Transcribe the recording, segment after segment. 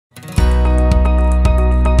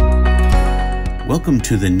Welcome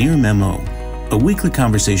to the Near Memo, a weekly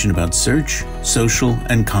conversation about search, social,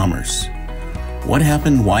 and commerce. What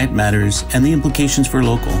happened, why it matters, and the implications for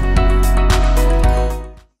local.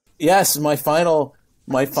 Yes, the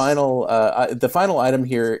final item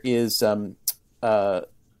here is something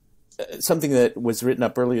that was written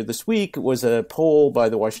up earlier this week. It was a poll by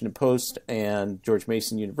the Washington Post and George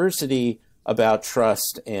Mason University about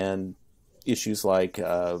trust and issues like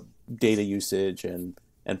data usage and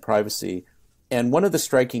privacy. And one of the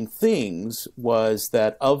striking things was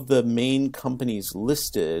that of the main companies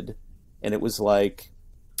listed, and it was like,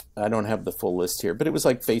 I don't have the full list here, but it was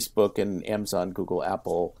like Facebook and Amazon, Google,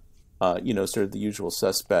 Apple, sort of the usual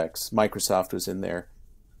suspects. Microsoft was in there.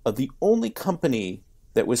 The only company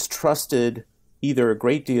that was trusted either a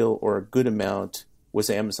great deal or a good amount was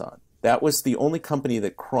Amazon. That was the only company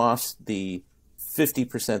that crossed the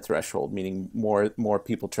 50% threshold, meaning more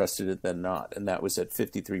people trusted it than not. And that was at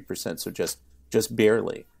 53%, so just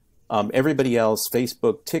barely. Everybody else,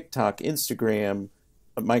 Facebook, TikTok, Instagram,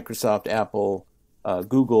 Microsoft, Apple,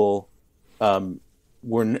 Google, didn't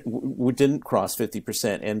cross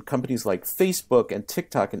 50%. And companies like Facebook and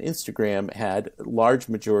TikTok and Instagram had large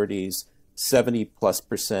majorities, 70+%,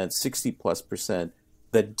 60+%,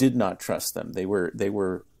 that did not trust them. They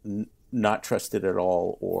were not trusted at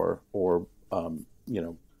all, or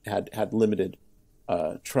had limited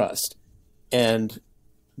trust. And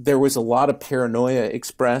there was a lot of paranoia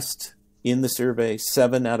expressed in the survey.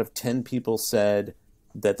 7 out of 10 people said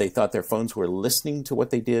that they thought their phones were listening to what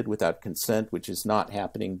they did without consent, which is not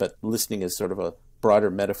happening, but listening is sort of a broader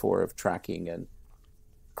metaphor of tracking and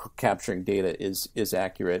capturing data is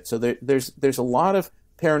accurate. So there's a lot of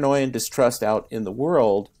paranoia and distrust out in the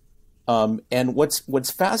world. And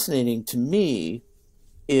what's fascinating to me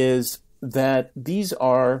is that these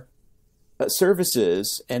are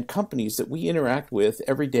services and companies that we interact with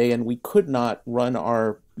every day, and we could not run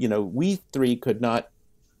we three could not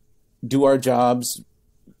do our jobs,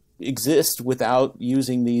 exist without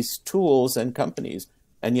using these tools and companies.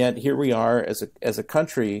 And yet here we are as a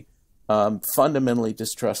country, fundamentally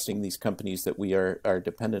distrusting these companies that we are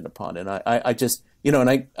dependent upon. And I just,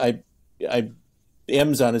 Amazon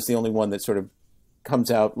is the only one that sort of comes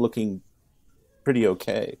out looking pretty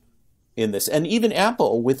okay in this. And even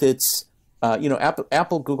Apple with its,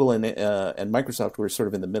 Apple, Google, and Microsoft were sort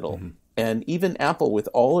of in the middle. Mm-hmm. And even Apple, with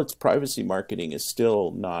all its privacy marketing, is still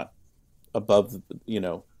not above,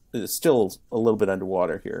 it's still a little bit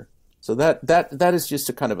underwater here. So that is just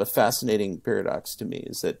a kind of a fascinating paradox to me,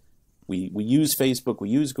 is that we use Facebook, we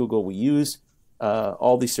use Google, we use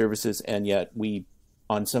all these services, and yet we,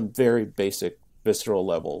 on some very basic, visceral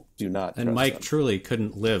level, do not. And Mike them. Truly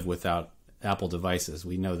couldn't live without Apple devices.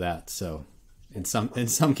 We know that. So in some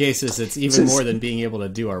cases, it's even more than being able to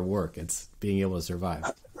do our work. It's being able to survive.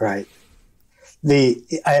 Right. The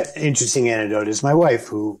interesting anecdote is my wife,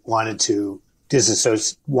 who wanted to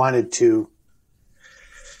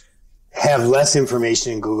have less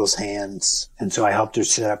information in Google's hands. And so I helped her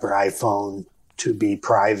set up her iPhone to be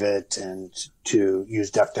private and to use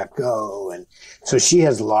DuckDuckGo. And so she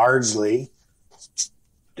has largely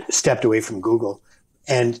stepped away from Google.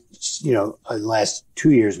 And, in the last 2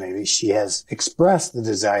 years, maybe, she has expressed the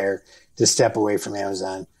desire to step away from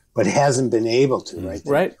Amazon, but hasn't been able to, right?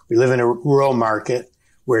 Right. We live in a rural market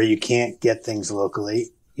where you can't get things locally,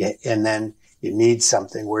 and then you need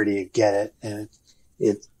something. Where do you get it? And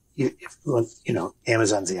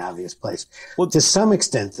Amazon's the obvious place. Well, to some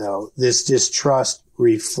extent, though, this distrust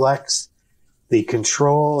reflects the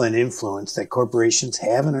control and influence that corporations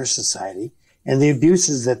have in our society and the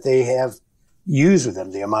abuses that they have used with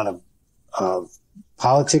them, the amount of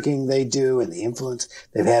politicking they do and the influence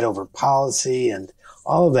they've had over policy and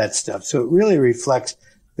all of that stuff. So it really reflects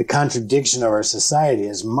the contradiction of our society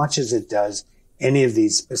as much as it does any of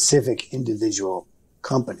these specific individual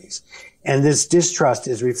companies. And this distrust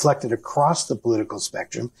is reflected across the political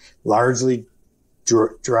spectrum, largely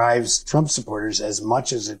drives Trump supporters as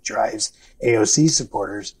much as it drives AOC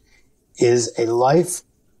supporters, is a life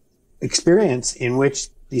experience in which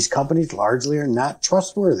these companies largely are not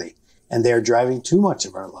trustworthy, and they're driving too much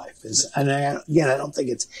of our life. I don't think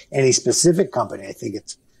it's any specific company. I think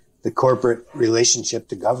it's the corporate relationship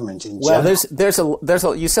to government in general.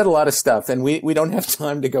 Well, you said a lot of stuff, and we don't have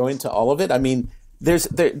time to go into all of it. I mean,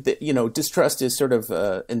 distrust is sort of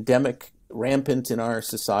endemic, rampant in our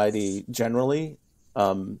society generally.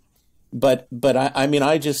 But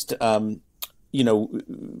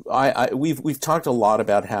we've talked a lot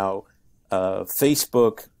about how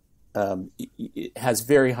Facebook has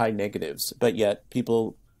very high negatives, but yet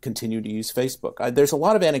people continue to use Facebook. There's a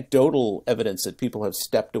lot of anecdotal evidence that people have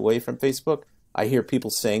stepped away from Facebook, I hear people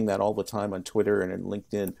saying that all the time on Twitter and in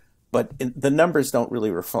LinkedIn, but the numbers don't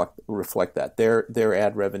really reflect that. Their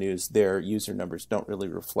ad revenues, their user numbers don't really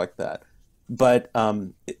reflect that. But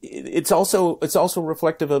it's also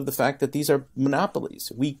reflective of the fact that these are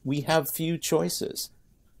monopolies. We have few choices.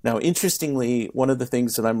 Now, interestingly, one of the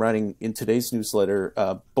things that I'm writing in today's newsletter,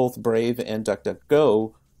 both Brave and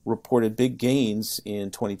DuckDuckGo reported big gains in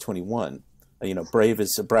 2021. Brave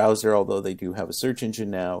is a browser, although they do have a search engine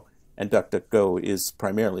now, and DuckDuckGo is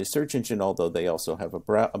primarily a search engine, although they also have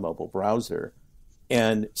a mobile browser.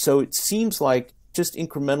 And so it seems like just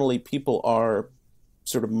incrementally people are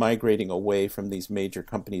sort of migrating away from these major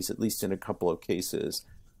companies, at least in a couple of cases.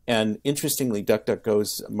 And interestingly,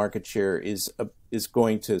 DuckDuckGo's market share is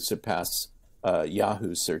going to surpass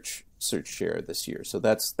Yahoo's search share this year. So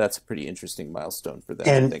that's a pretty interesting milestone for them,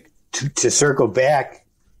 and I think. To circle back,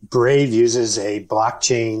 Brave uses a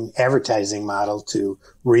blockchain advertising model to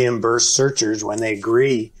reimburse searchers when they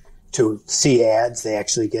agree to see ads. They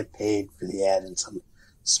actually get paid for the ad and some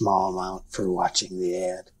small amount for watching the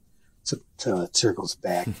ad. So it circles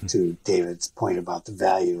back to David's point about the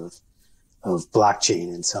value of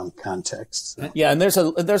blockchain in some contexts. So. Yeah, and there's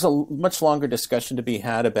a much longer discussion to be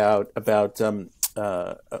had about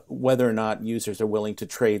whether or not users are willing to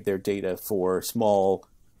trade their data for small,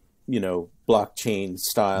 blockchain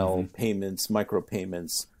style payments,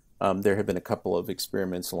 micropayments. There have been a couple of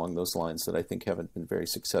experiments along those lines that I think haven't been very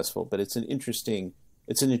successful, but it's an interesting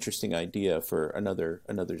idea for another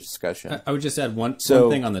discussion. I would just add one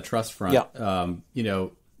thing on the trust front. Yeah.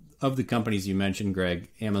 Of the companies you mentioned, Greg,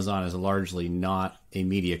 Amazon is largely not a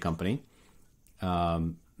media company. They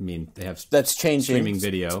have that's changing streaming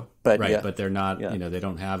video, but right? Yeah. But they're not. Yeah. They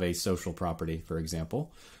don't have a social property, for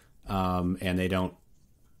example, and they don't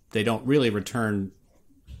really return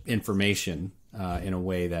information in a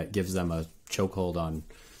way that gives them a chokehold on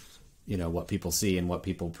what people see and what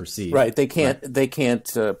people perceive. Right. They can't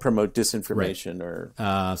promote disinformation or.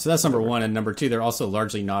 So that's number one. And number two, they're also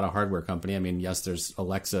largely not a hardware company. Yes, there's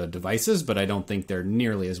Alexa devices, but I don't think they're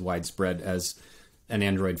nearly as widespread as an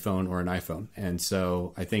Android phone or an iPhone. And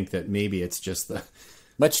so I think that maybe it's just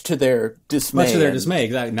much to their dismay.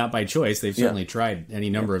 Exactly. Not by choice. They've certainly tried any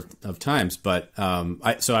number of times. But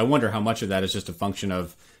so I wonder how much of that is just a function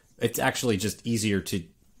of it's actually just easier to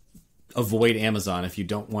avoid Amazon if you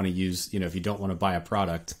don't want to use, if you don't want to buy a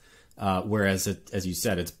product. Whereas, as you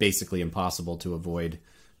said, it's basically impossible to avoid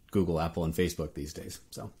Google, Apple, and Facebook these days.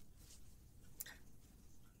 So.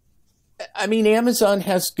 Amazon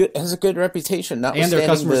has a good reputation, and their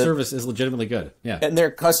customer service is legitimately good. Yeah, and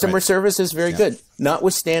their customer service is very good,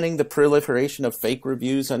 notwithstanding the proliferation of fake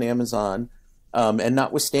reviews on Amazon, and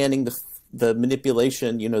notwithstanding the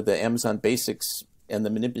manipulation, the Amazon Basics and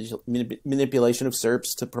the manipulation of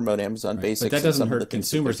SERPs to promote Amazon Basics. But that doesn't hurt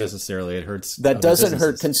consumers necessarily. It hurts. That doesn't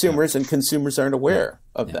hurt consumers, and consumers aren't aware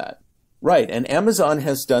of that. Right, and Amazon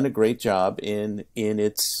has done a great job in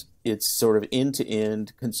its sort of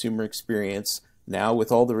end-to-end consumer experience now with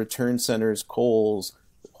all the return centers, Kohl's,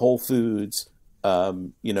 Whole Foods,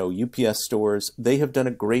 UPS stores. They have done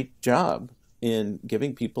a great job in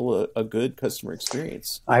giving people a good customer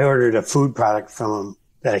experience. I ordered a food product from them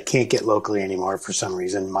that I can't get locally anymore for some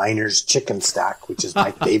reason, Miner's Chicken Stock, which is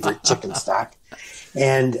my favorite chicken stock.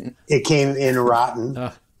 And it came in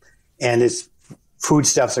rotten, and its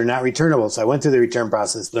foodstuffs are not returnable. So I went through the return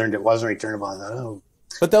process, learned it wasn't returnable. I thought,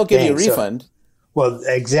 but they'll give you a refund. Well,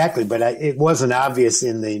 exactly. But it wasn't obvious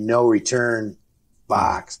in the no return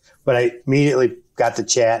box. But I immediately got the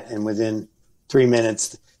chat, and within 3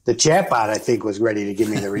 minutes, the chatbot, I think, was ready to give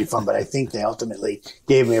me the refund. But I think they ultimately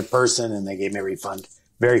gave me a person, and they gave me a refund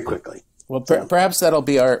very quickly. Well, perhaps that'll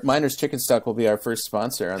be Miner's Chicken Stock will be our first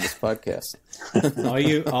sponsor on this podcast.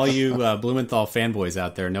 all you Blumenthal fanboys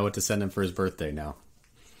out there know what to send him for his birthday now.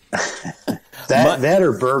 that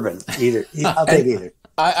or bourbon, either. I'll take either.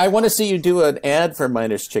 I want to see you do an ad for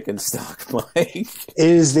Miner's Chicken Stock, Mike. It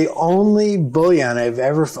is the only bullion I've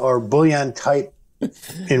ever, or bullion type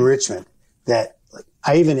enrichment that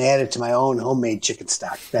I even added to my own homemade chicken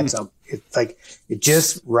stock. That's how it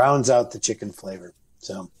just rounds out the chicken flavor.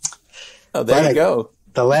 So, there you go.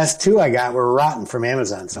 The last two I got were rotten from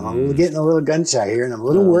Amazon, so I'm getting a little gun shy here, and I'm a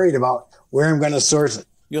little worried about where I'm going to source it.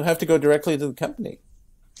 You'll have to go directly to the company,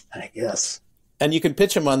 I guess. And you can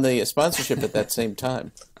pitch them on the sponsorship at that same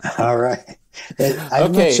time. All right.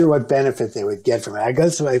 I'm not sure what benefit they would get from it. I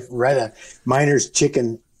guess I read a Miner's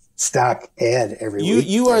Chicken Stock ad every week.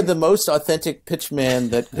 You are the most authentic pitchman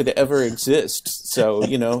that could ever exist. So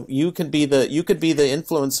you could be the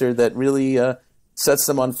influencer that really sets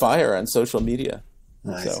them on fire on social media.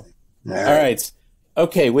 Nice. So, all right.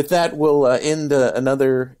 Okay, with that, we'll end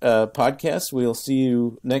another podcast. We'll see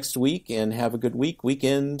you next week, and have a good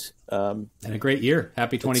weekend. And a great year.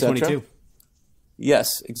 Happy 2022.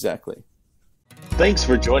 Yes, exactly. Thanks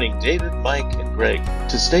for joining David, Mike, and Greg.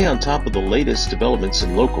 To stay on top of the latest developments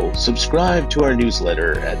in local, subscribe to our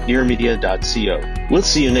newsletter at nearmedia.co. We'll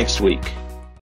see you next week.